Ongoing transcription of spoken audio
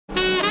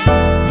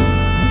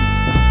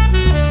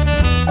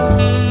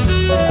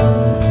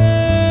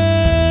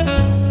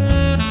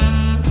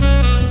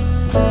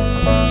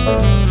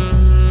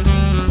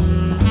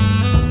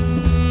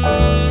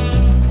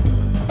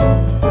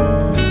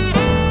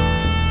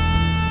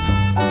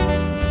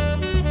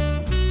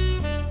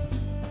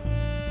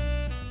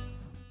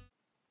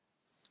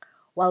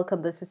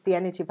Welcome. This is the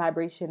energy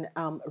vibration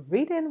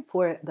reading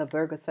for the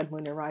Virgo Sun,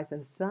 Moon, and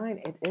Rising sign.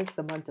 It is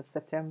the month of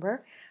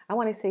September. I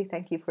want to say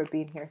thank you for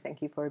being here.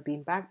 Thank you for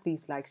being back.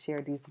 Please like, share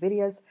these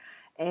videos.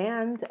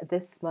 And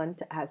this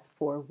month has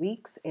 4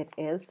 weeks. It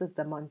is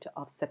the month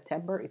of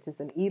September. It is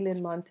an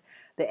Elin month.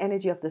 The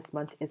energy of this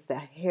month is the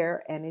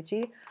hair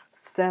energy.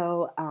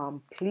 So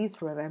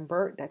please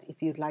remember that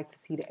if you'd like to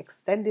see the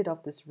extended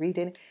of this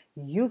reading,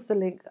 use the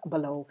link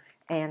below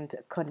and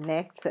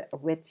connect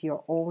with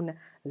your own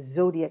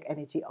zodiac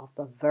energy of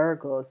the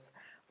Virgos.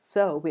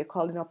 So we're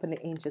calling up on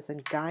the angels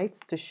and guides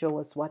to show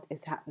us what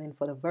is happening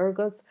for the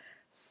Virgos.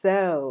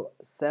 So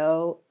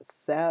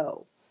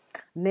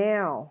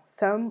now,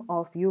 some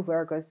of you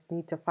Virgos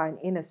need to find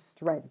inner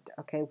strength,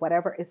 okay?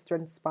 Whatever is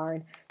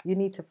transpiring, you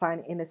need to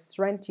find inner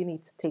strength. You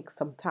need to take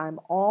some time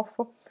off.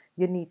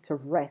 You need to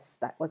rest.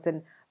 That was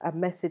a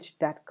message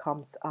that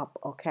comes up,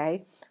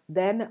 okay?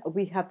 Then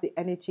we have the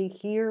energy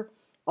here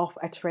of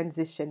a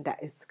transition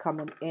that is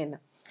coming in.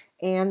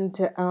 And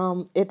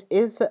it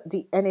is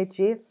the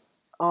energy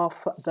of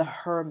the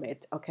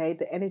Hermit, okay?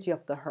 The energy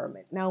of the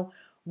Hermit. Now,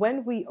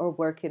 when we are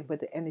working with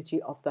the energy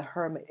of the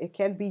Hermit, it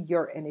can be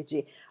your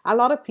energy. A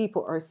lot of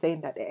people are saying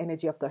that the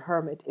energy of the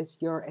Hermit is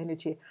your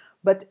energy,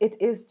 but it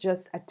is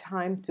just a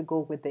time to go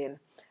within.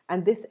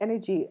 And this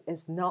energy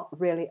is not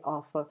really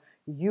of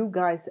you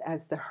guys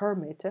as the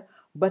Hermit,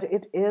 but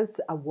it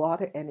is a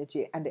water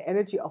energy, and the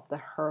energy of the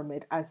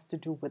Hermit has to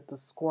do with the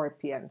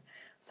Scorpion.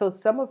 So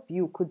some of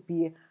you could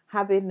be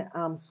having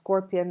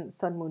Scorpion,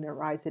 Sun, Moon, and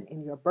Rising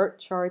in your birth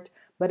chart,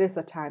 but it's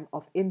a time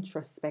of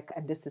introspect,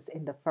 and this is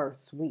in the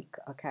first week,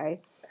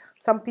 okay?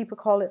 Some people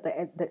call it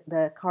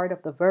the card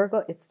of the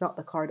Virgo. It's not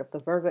the card of the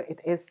Virgo. It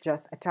is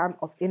just a time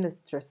of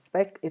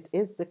introspect. It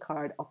is the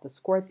card of the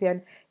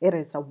Scorpion. It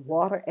is a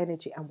water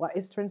energy, and what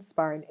is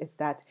transpiring is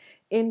that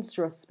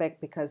introspect,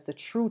 because the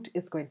truth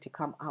is going to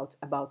come out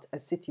about a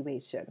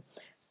situation.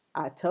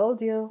 I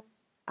told you.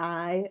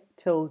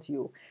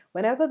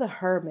 Whenever the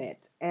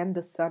Hermit and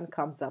the Sun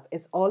comes up,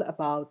 it's all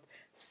about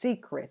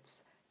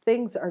secrets.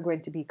 Things are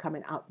going to be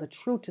coming out. The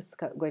truth is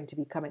going to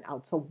be coming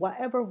out. So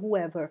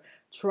whoever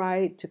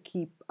tried to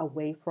keep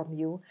away from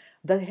you,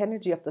 the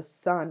energy of the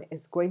Sun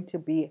is going to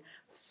be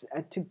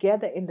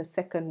together in the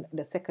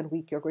second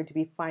week. You're going to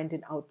be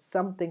finding out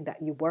something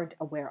that you weren't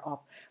aware of,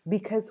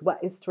 because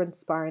what is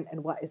transpiring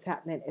and what is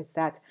happening is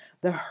that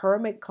the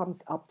Hermit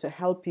comes up to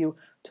help you,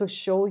 to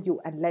show you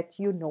and let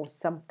you know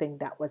something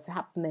that was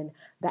happening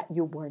that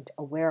you weren't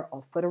aware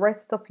of. For the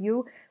rest of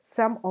you,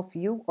 some of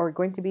you are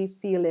going to be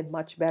feeling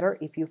much better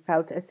if you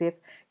felt as if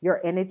your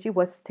energy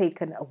was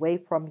taken away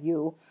from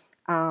you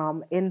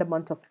in the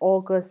month of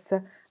August.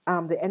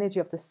 The energy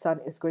of the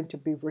Sun is going to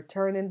be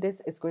returning.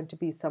 This is going to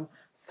be some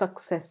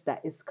success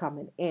that is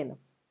coming in.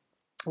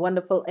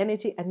 Wonderful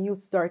energy. A new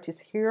start is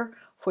here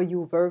for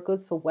you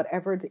Virgos. So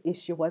whatever the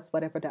issue was,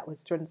 whatever that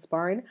was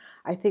transpiring,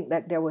 I think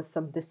that there was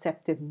some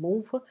deceptive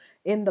move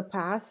in the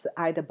past,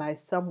 either by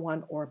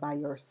someone or by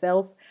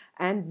yourself,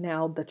 and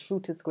now the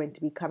truth is going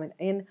to be coming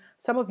in.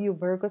 Some of you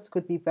Virgos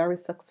could be very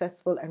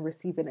successful and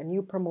receiving a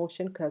new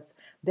promotion, because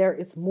there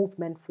is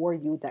movement for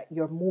you, that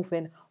you're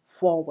moving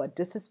forward.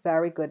 This is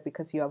very good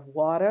because you have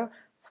water,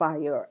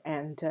 fire,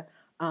 and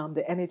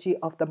the energy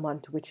of the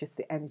month, which is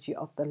the energy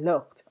of the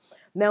Lucht.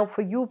 Now,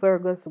 for you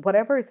Virgos,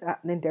 whatever is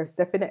happening, there's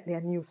definitely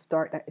a new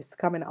start that is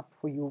coming up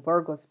for you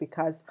Virgos,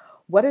 because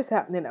what is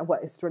happening and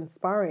what is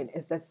transpiring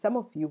is that some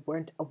of you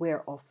weren't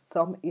aware of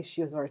some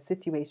issues or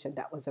situation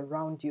that was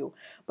around you,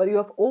 but you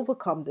have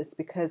overcome this,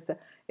 because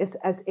it's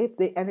as if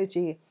the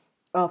energy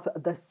of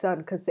the Sun,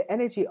 because the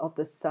energy of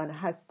the Sun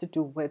has to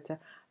do with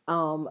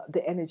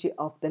the energy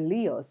of the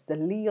Leos. The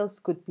Leos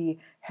could be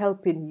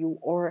helping you,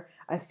 or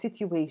a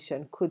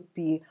situation could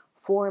be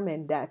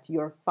forming that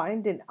you're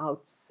finding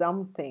out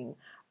something,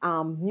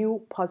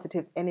 new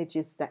positive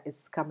energies that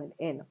is coming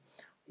in.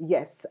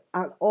 Yes,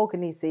 an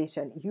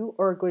organization. You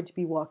are going to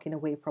be walking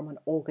away from an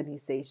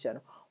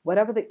organization.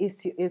 Whatever the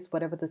issue is,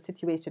 whatever the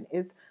situation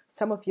is,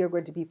 some of you are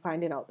going to be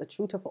finding out the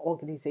truth of an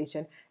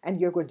organization,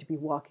 and you're going to be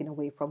walking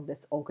away from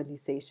this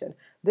organization.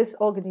 This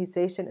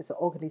organization is an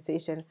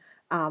organization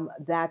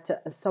that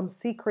some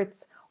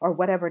secrets or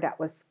whatever that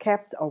was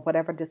kept, or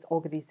whatever this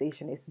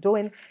organization is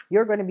doing,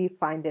 you're going to be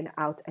finding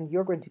out, and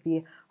you're going to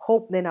be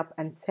opening up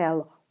and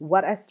tell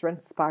what has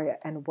transpired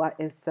and what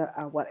is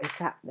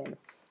happening.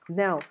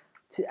 Now,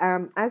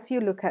 as you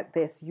look at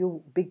this,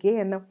 you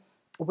begin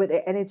with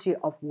the energy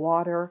of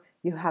water.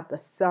 You have the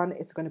Sun.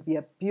 It's going to be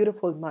a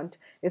beautiful month.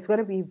 It's going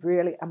to be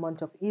really a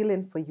month of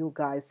healing for you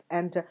guys.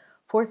 And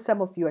for some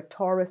of you, a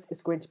Taurus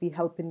is going to be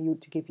helping you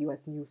to give you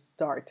a new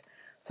start.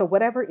 So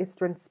whatever is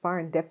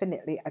transpiring,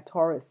 definitely a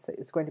Taurus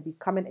is going to be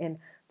coming in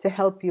to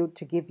help you,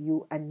 to give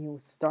you a new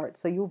start.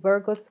 So you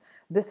Virgos,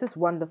 this is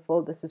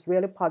wonderful. This is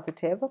really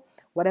positive.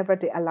 Whatever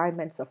the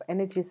alignments of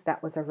energies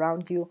that was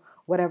around you,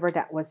 whatever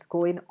that was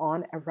going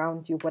on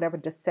around you, whatever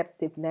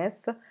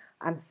deceptiveness,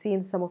 I'm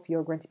seeing some of you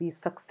are going to be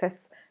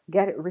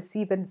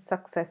receiving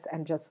success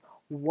and just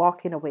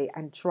walking away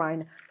and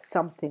trying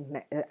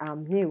something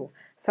new.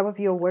 Some of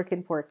you are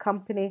working for a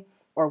company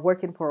or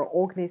working for an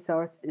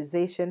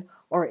organization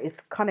or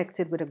is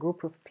connected with a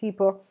group of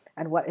people,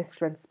 and what is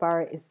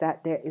transpiring is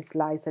that there is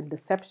lies and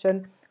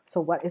deception.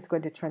 So what is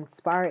going to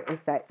transpire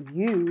is that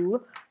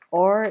you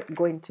are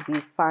going to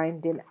be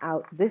finding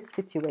out this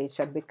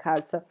situation,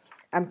 because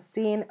I'm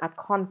seeing a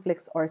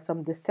conflict or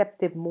some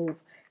deceptive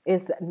move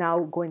is now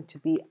going to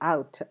be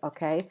out.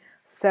 Okay,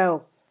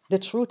 so the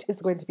truth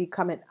is going to be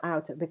coming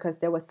out because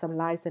there was some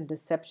lies and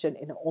deception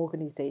in the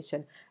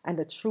organization, and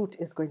the truth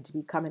is going to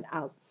be coming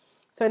out.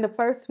 So in the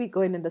first week,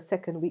 going in the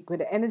second week, with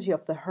the energy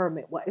of the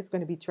Hermit, what is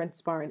going to be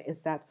transpiring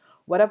is that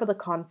whatever the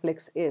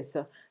conflicts is,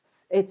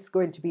 it's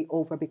going to be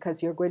over,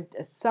 because you're going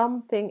to,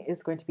 something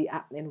is going to be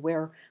happening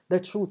where the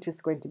truth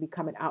is going to be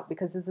coming out,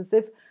 because it's as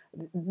if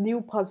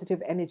new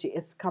positive energy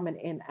is coming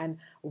in, and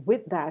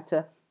with that,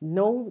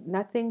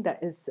 nothing that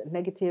is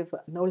negative,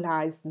 no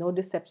lies, no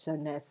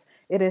deceptionness,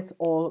 it is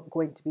all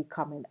going to be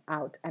coming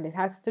out, and it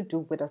has to do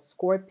with a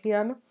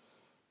Scorpion.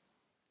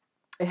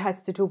 It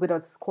has to do with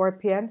a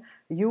Scorpion.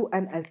 You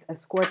and a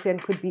Scorpion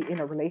could be in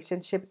a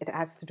relationship. It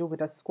has to do with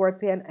a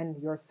Scorpion and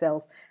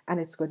yourself, and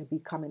it's going to be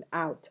coming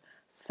out.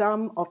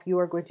 Some of you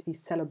are going to be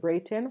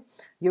celebrating.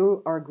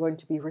 You are going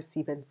to be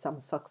receiving some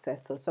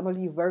success. So some of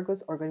you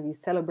Virgos are going to be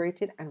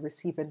celebrating and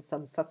receiving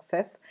some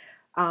success.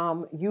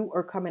 You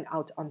are coming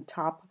out on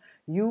top.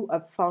 You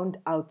have found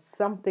out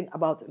something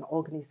about an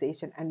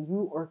organization, and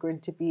you are going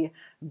to be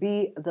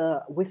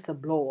the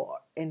whistleblower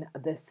in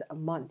this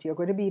month. You're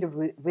going to be the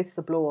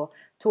whistleblower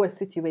to a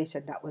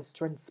situation that was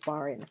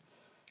transpiring.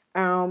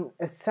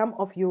 Some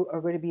of you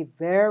are going to be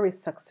very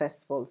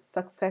successful.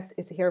 Success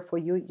is here for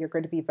you. You're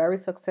going to be very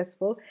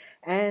successful,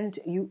 and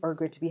you are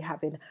going to be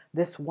having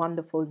this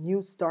wonderful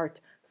new start.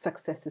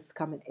 Success is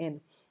coming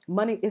in.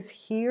 Money is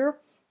here.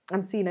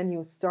 I'm seeing a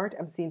new start.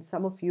 I'm seeing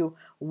some of you,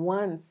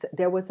 once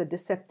there was a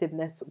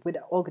deceptiveness with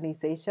an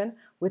organization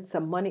with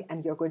some money,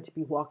 and you're going to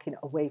be walking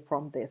away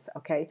from this.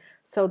 Okay,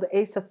 so the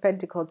Ace of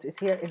Pentacles is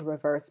here in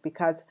reverse,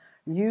 because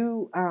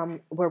you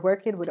were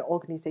working with an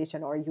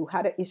organization, or you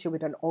had an issue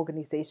with an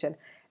organization,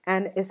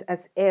 and it's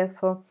as if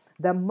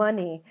the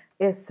money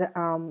is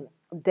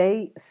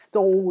they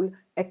stole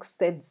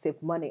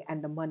extensive money,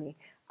 and the money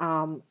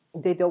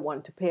they don't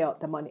want to pay out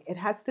the money. It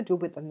has to do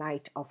with the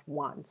Knight of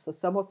Wands. So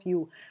some of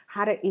you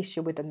had an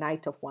issue with the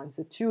Knight of Wands.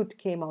 The truth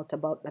came out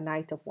about the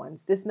Knight of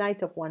Wands. This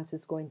Knight of Wands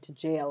is going to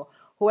jail.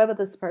 Whoever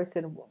this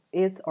person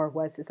is or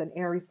was is an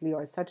Aries, Leo,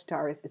 or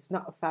Sagittarius. It's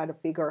not a father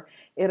figure.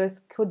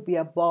 Could be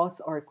a boss,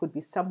 or it could be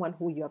someone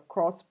who you have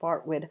crossed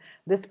path with.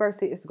 This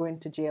person is going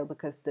to jail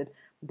because the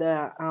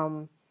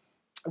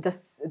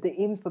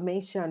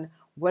information,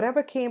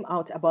 whatever came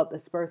out about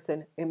this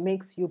person, it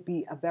makes you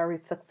be a very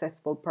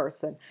successful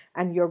person,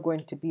 and you're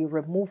going to be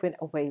removing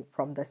away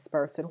from this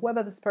person.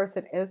 Whoever this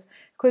person is,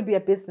 could be a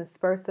business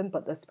person,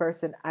 but this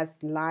person has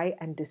lied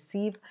and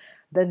deceived.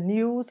 The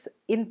news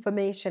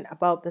information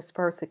about this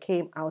person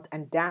came out,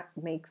 and that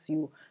makes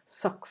you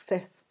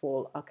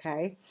successful.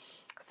 Okay,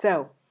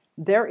 so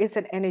there is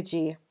an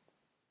energy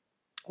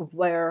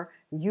where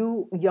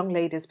you young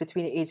ladies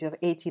between the age of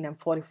 18 and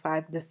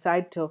 45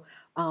 decide to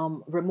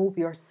remove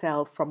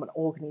yourself from an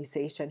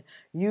organization.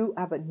 You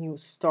have a new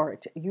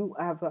start. You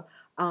have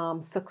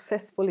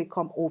successfully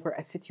come over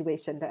a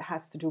situation that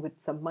has to do with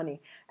some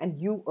money,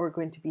 and you are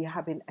going to be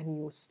having a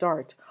new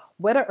start.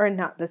 Whether or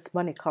not this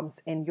money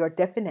comes in, you're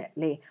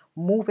definitely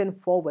moving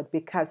forward,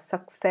 because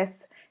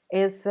success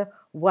is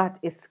what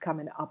is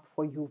coming up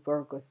for you,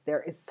 Virgos.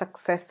 There is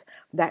success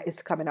that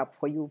is coming up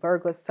for you,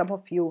 Virgos. Some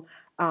of you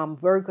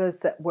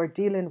Virgos were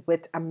dealing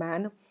with a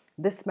man.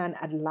 This man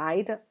had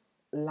lied,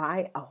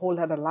 a whole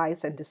lot of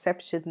lies and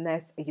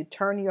deceptionness. You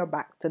turn your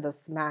back to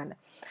this man.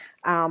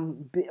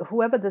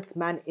 Whoever this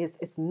man is,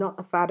 it's not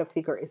a father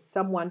figure. It's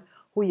someone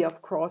who you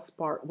have crossed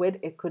paths with.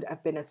 It could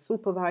have been a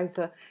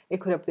supervisor.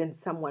 It could have been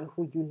someone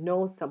who you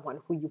know, someone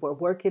who you were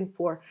working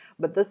for.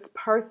 But this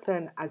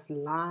person has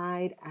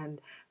lied, and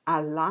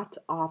a lot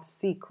of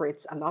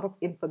secrets, a lot of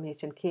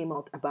information came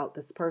out about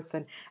this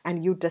person,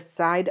 and you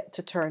decide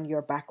to turn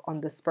your back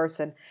on this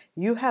person.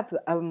 You have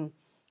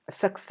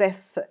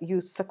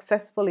you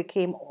successfully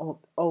came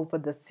over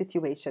the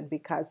situation,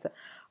 because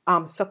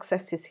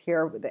success is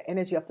here with the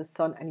energy of the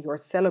sun, and you're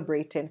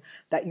celebrating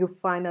that you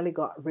finally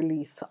got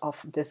release of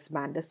this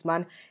man. This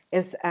man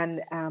is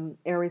an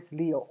Aries,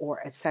 Leo, or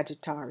a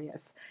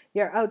Sagittarius.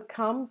 Your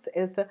outcomes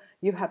is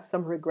you have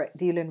some regret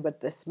dealing with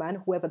this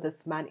man, whoever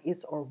this man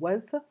is or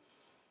was.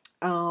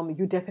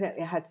 You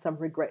definitely had some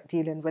regret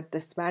dealing with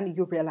this man.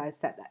 You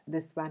realized that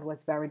this man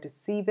was very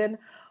deceiving.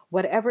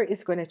 Whatever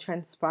is going to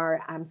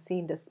transpire, I'm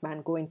seeing this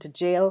man going to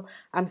jail.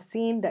 I'm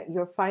seeing that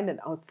you're finding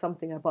out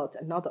something about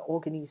another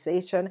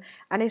organization.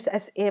 And it's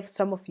as if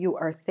some of you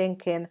are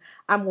thinking,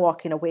 I'm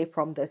walking away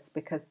from this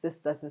because this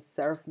doesn't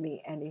serve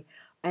me any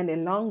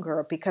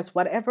longer. Because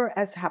whatever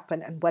has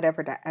happened and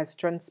whatever that has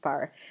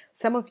transpired,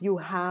 some of you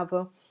have...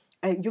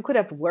 you could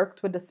have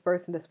worked with this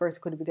person. This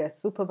person could be their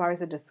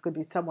supervisor. This could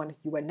be someone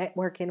you were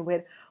networking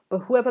with. But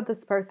whoever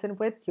this person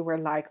with, you were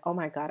like, oh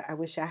my God, I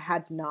wish I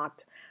had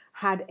not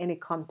had any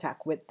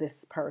contact with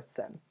this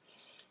person.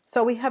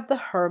 So we have the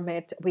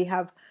Hermit, we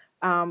have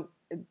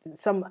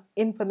some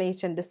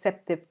information,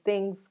 deceptive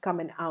things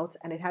coming out,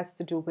 and it has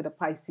to do with a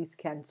Pisces,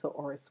 Cancer,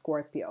 or a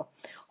Scorpio.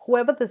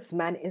 Whoever this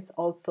man is,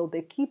 also,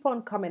 they keep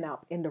on coming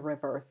up in the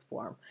reverse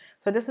form.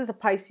 So this is a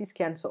Pisces,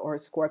 Cancer, or a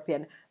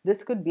Scorpion.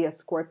 This could be a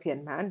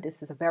Scorpion man.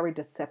 This is a very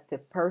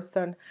deceptive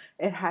person.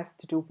 It has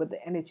to do with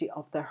the energy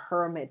of the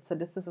Hermit. So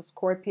this is a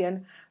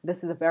Scorpion.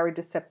 This is a very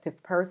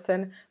deceptive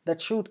person. The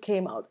truth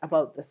came out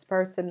about this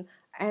person,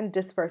 and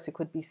this person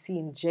could be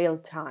seeing jail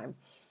time.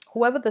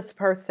 Whoever this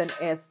person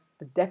is,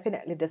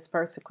 definitely this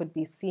person could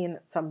be seeing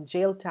some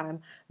jail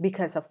time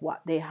because of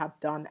what they have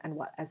done and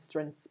what has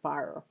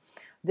transpired.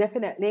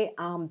 Definitely,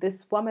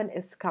 this woman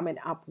is coming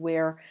up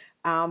where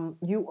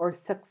you are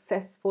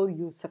successful.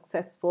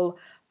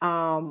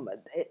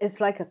 It's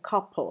like a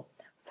couple.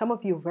 Some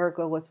of you,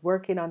 Virgo, was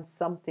working on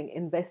something,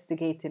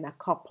 investigating a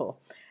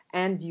couple,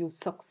 and you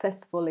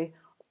successfully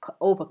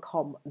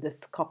overcome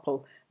this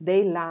couple.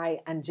 They lie,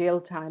 and jail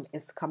time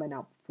is coming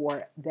up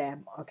for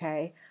them.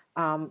 Okay,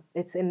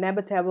 it's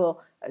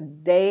inevitable.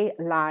 They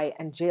lie,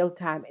 and jail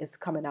time is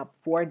coming up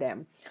for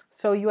them.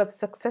 So you have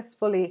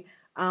successfully.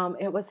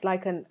 It was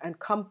like a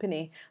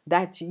company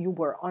that you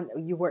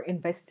were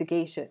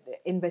investigating,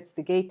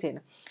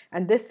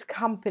 and this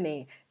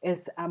company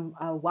is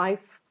a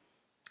wife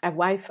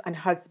and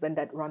husband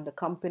that run the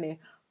company,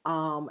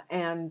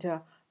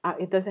 and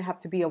it doesn't have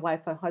to be a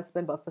wife and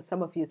husband, but for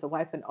some of you it's a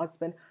wife and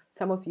husband.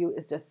 Some of you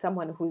is just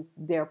someone who's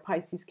their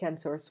Pisces,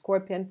 Cancer, or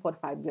Scorpion,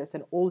 45 years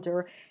and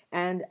older.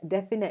 And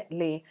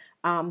definitely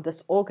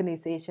this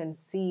organization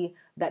see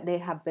that they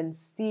have been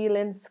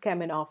stealing,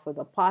 scamming off of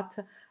the pot,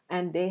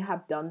 and they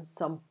have done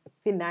some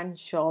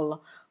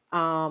financial,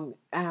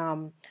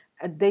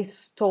 they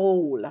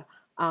stole,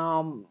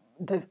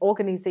 the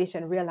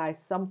organization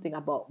realized something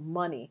about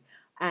money,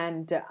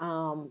 and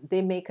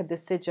they make a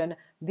decision.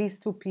 These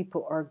two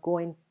people are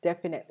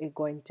definitely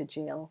going to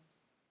jail.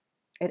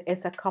 It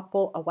is a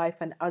couple, a wife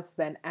and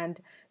husband,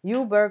 and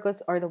you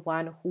Virgos are the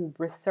one who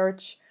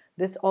research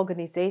this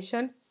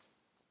organization.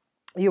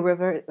 You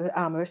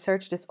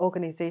research this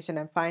organization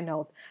and find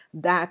out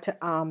that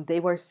they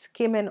were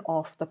skimming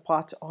off the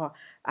pot, or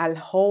a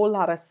whole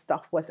lot of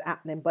stuff was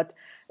happening. But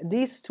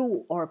these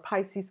two are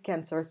Pisces,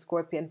 Cancer,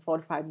 Scorpion,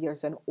 45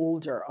 years and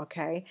older.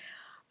 Okay.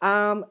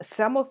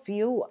 Some of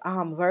you,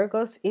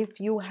 Virgos, if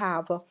you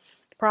have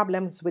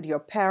problems with your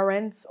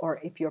parents, or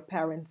if your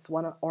parents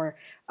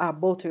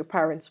both your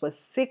parents was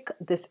sick,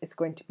 this is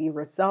going to be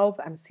resolved.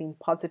 I'm seeing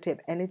positive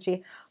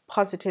energy,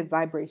 positive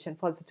vibration,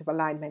 positive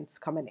alignments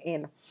coming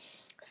in.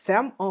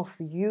 Some of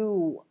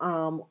you,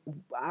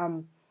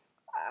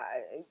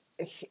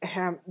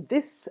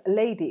 this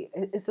lady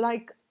is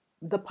like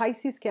the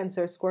Pisces,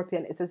 Cancer,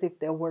 Scorpion. It's as if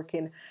they're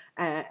working,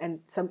 and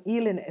some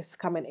healing is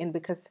coming in,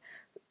 because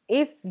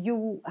if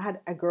you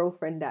had a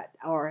girlfriend that,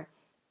 or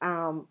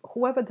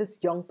whoever this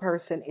young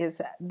person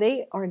is,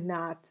 they are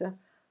not,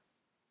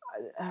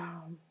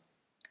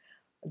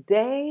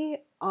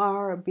 they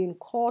are being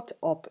caught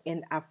up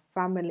in a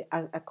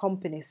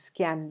company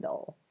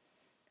scandal.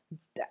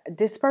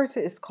 This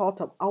person is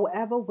caught up,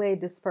 however way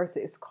this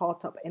person is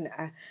caught up in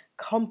a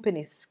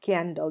company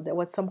scandal. There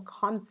was some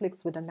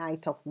conflicts with the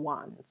Knight of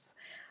Wands.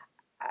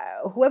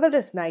 Whoever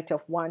this Knight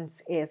of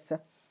Wands is,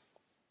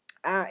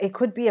 it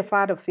could be a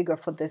father figure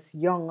for this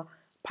young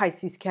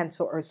Pisces,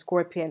 Cancer, or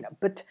Scorpion.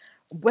 But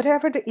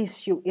whatever the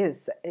issue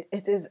is,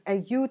 it is a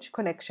huge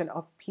connection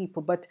of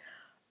people. But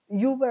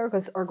you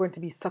Virgos are going to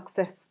be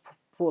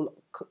successful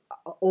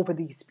over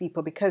these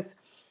people, because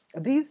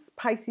these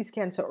Pisces,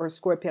 Cancer, or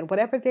Scorpion,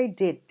 whatever they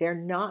did, they're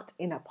not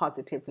in a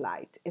positive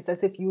light. It's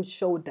as if you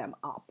showed them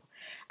up,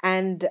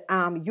 and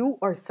you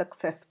are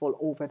successful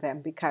over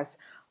them because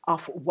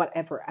of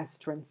whatever has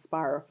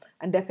transpired.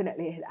 And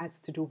definitely it has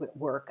to do with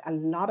work. A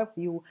lot of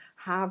you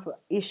have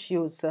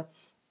issues,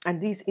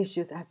 and these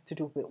issues has to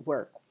do with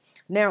work.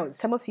 Now,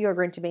 some of you are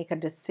going to make a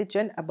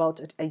decision about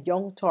a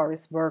young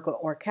Taurus, Virgo,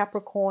 or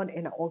Capricorn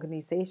in an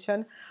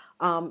organization.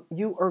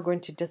 You are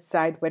going to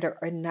decide whether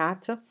or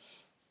not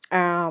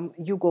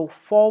you go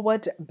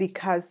forward,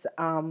 because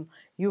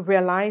you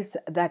realize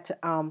that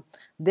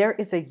there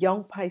is a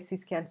young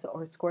Pisces, Cancer,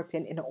 or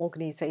Scorpion in an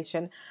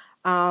organization,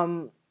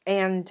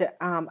 and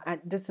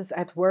this is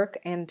at work,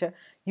 and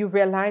you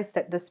realize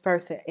that this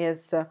person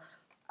is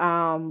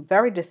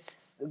very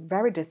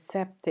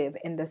deceptive,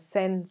 in the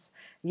sense,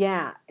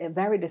 yeah,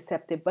 very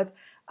deceptive. But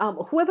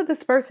whoever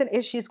this person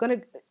is,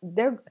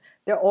 they're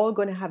all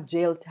going to have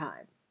jail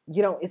time.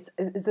 You know, it's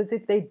as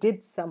if they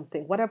did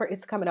something. Whatever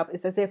is coming up,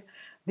 it's as if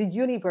the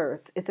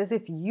universe, it's as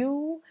if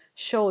you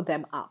show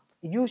them up.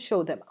 You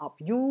show them up.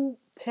 You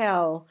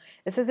tell.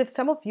 It's as if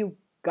some of you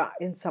got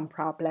in some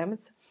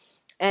problems,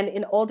 and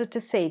in order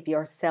to save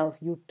yourself,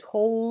 you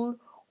told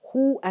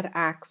who had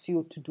asked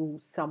you to do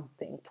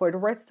something. For the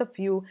rest of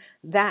you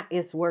that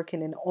is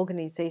working in an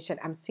organization,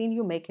 I'm seeing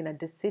you making a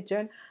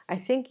decision. I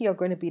think you're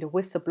going to be the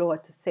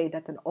whistleblower to say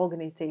that an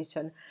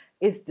organization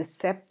is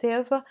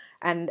deceptive,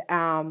 and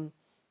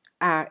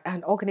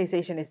an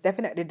organization is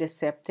definitely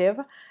deceptive,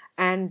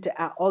 and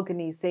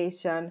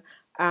organization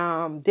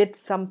did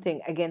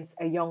something against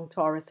a young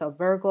Taurus or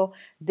Virgo,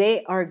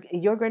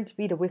 you're going to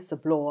be the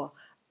whistleblower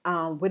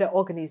with an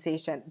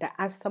organization that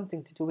has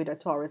something to do with a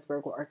Taurus,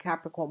 Virgo, or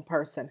Capricorn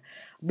person,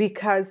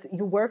 because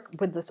you work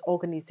with this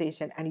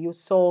organization and you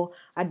saw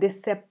a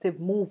deceptive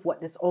move what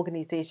this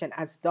organization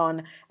has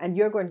done, and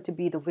you're going to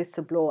be the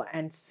whistleblower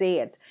and say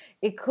it.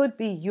 It could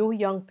be you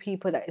young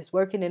people that is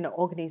working in an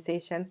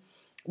organization.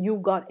 You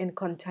got in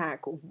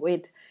contact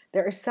with,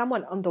 there is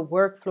someone on the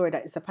work floor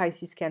that is a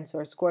Pisces, Cancer,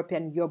 or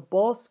Scorpion. Your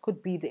boss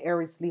could be the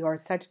Aries, Leo, or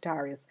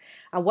Sagittarius.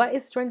 And what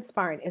is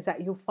transpiring is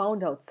that you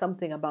found out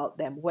something about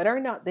them, whether or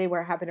not they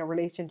were having a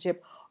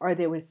relationship or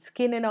they were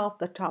skinning off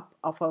the top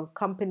of a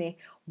company.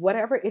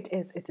 Whatever it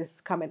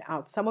is coming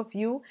out. Some of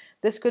you,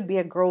 this could be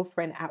a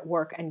girlfriend at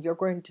work, and you're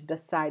going to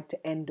decide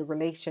to end the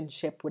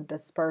relationship with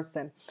this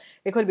person.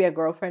 It could be a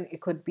girlfriend,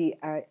 it could be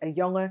a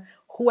younger,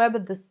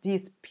 whoever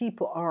these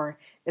people are,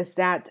 is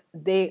that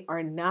they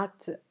are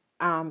not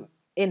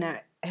in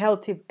a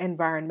healthy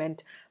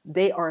environment.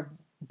 They are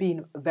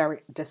being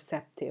very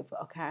deceptive.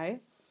 Okay,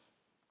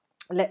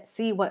 let's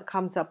see what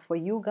comes up for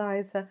you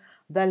guys.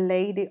 The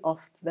Lady of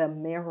the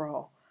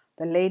Mirror.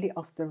 The Lady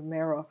of the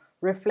Mirror.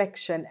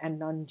 Reflection and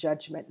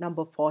non-judgment.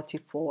 Number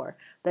 44.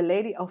 The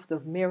Lady of the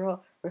Mirror.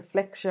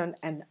 Reflection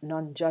and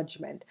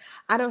non-judgment.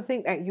 I don't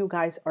think that you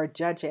guys are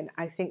judging.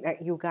 I think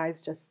that you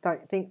guys just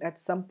think that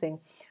something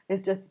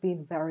is just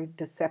being very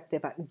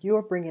deceptive, and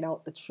you're bringing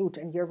out the truth,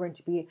 and you're going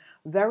to be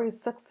very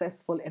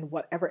successful in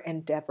whatever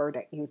endeavor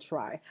that you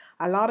try.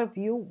 A lot of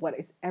you,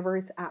 whatever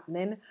is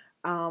happening,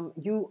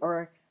 you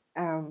are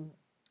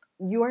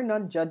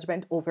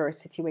non-judgment over a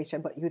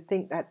situation, but you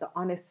think that the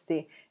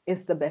honesty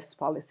is the best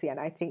policy, and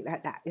I think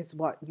that that is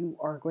what you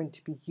are going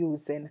to be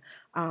using.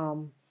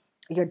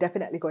 You're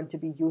definitely going to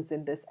be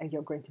using this, and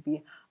you're going to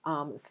be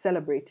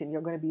celebrating.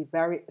 You're going to be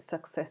very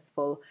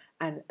successful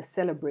and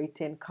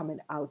celebrating coming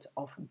out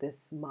of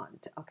this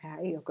month.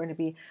 Okay, you're going to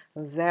be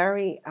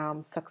very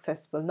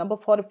successful. Number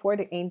 44,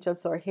 the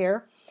angels are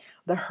here.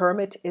 The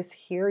Hermit is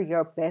here.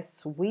 Your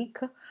best week.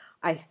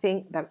 I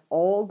think that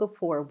all the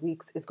 4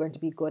 weeks is going to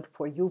be good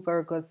for you,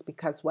 Virgos,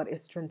 because what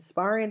is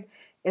transpiring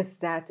is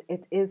that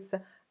it is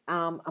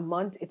a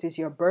month. It is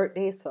your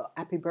birthday, so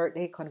happy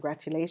birthday,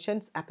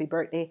 congratulations, happy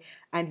birthday,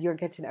 and you're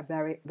getting a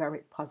very,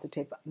 very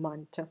positive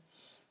month.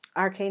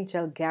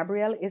 Archangel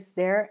Gabriel is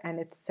there, and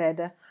it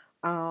said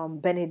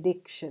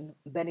benediction.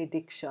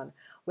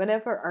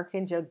 Whenever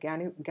Archangel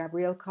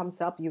Gabriel comes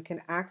up, you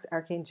can ask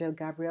Archangel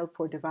Gabriel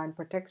for divine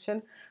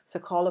protection. So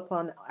call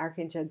upon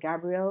Archangel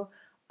Gabriel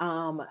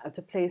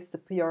to place the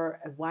pure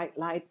white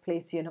light,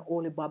 place you in a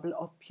holy bubble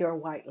of pure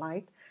white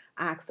light.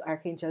 Ask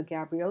Archangel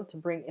Gabriel to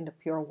bring in the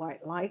pure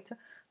white light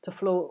to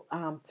flow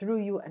through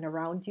you and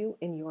around you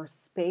in your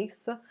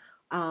space.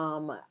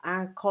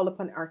 I call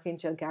upon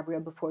Archangel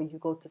Gabriel before you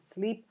go to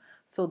sleep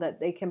so that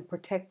they can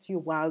protect you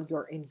while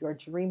you're in your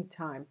dream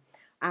time.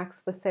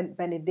 Ask for Saint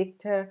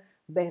Benedicta,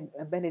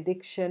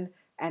 benediction,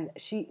 and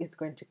she is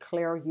going to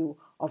clear you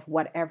of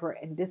whatever,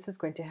 and this is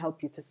going to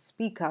help you to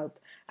speak out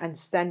and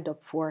stand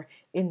up for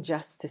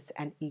injustice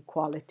and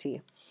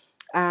equality.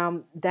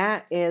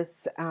 That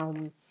is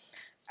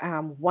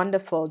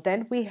wonderful.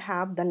 Then we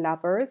have the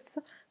Lovers.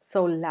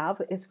 So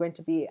love is going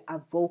to be a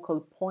vocal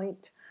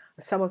point.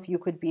 Some of you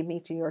could be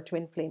meeting your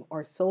twin flame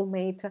or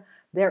soulmate.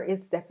 There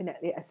is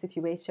definitely a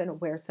situation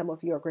where some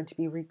of you are going to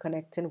be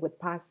reconnecting with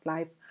past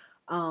life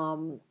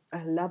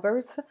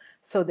lovers.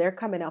 So they're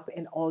coming up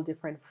in all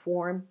different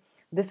form.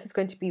 This is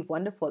going to be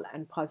wonderful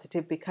and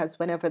positive, because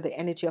whenever the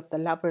energy of the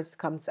Lovers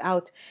comes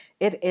out,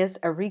 it is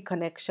a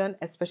reconnection,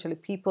 especially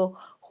people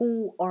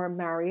who are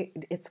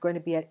married. It's going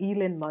to be a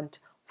healing month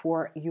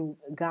for you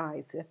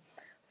guys.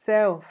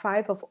 So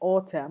 5 of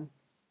Autumn.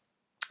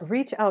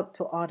 Reach out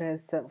to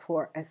others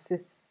for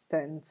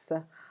assistance.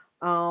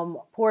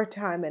 Poor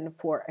timing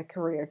for a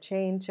career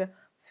change.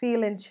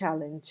 Feeling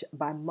challenged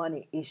by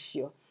money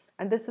issue.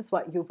 And this is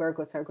what you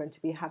Virgos are going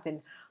to be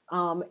having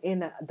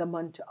in the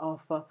month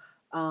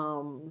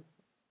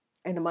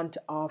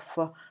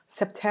of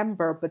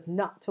September, but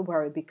not to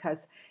worry,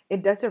 because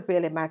it doesn't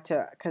really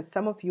matter, because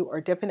some of you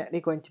are definitely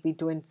going to be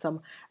doing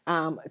some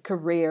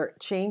career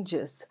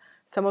changes.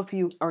 Some of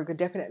you are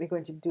definitely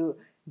going to be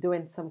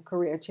doing some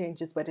career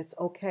changes, but it's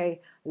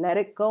okay. Let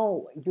it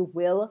go. You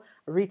will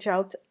reach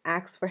out,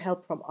 ask for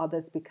help from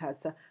others,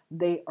 because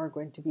they are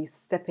going to be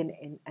stepping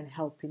in and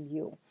helping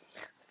you.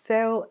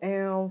 So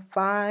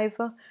 5,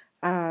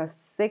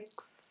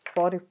 6,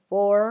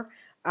 44.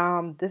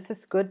 This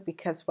is good,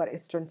 because what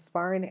is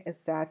transpiring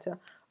is that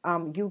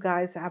you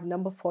guys have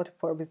number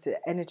 44 with the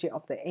energy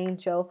of the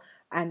angel,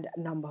 and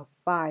number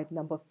 5.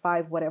 Number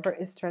 5, whatever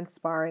is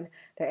transpiring,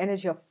 the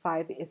energy of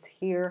 5 is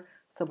here.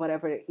 So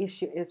whatever the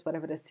issue is,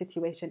 whatever the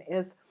situation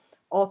is,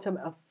 Autumn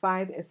of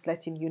 5 is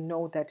letting you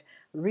know that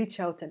reach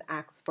out and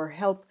ask for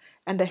help,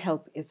 and the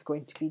help is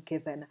going to be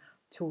given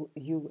to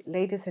you.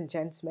 Ladies and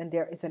gentlemen,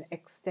 there is an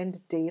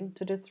extended deal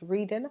to this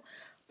reading.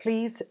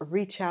 Please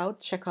reach out,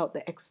 check out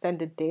the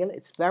extended deal.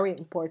 It's very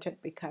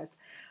important, because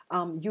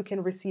you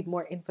can receive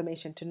more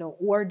information to know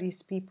who are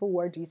these people, who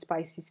are these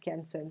Pisces,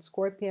 Cancer, and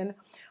Scorpion,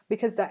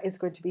 because that is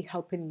going to be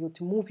helping you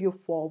to move you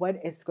forward.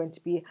 It's going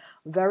to be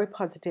very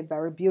positive,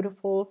 very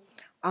beautiful.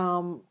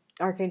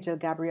 Archangel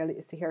Gabriel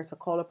is here, so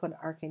call upon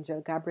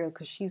Archangel Gabriel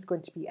because she's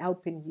going to be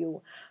helping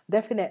you.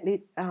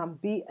 Definitely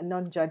be a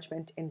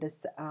non-judgment in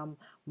this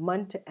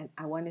month, and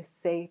I want to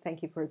say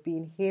thank you for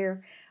being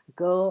here.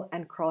 Go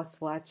and cross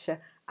watch.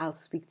 I'll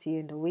speak to you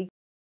in the week.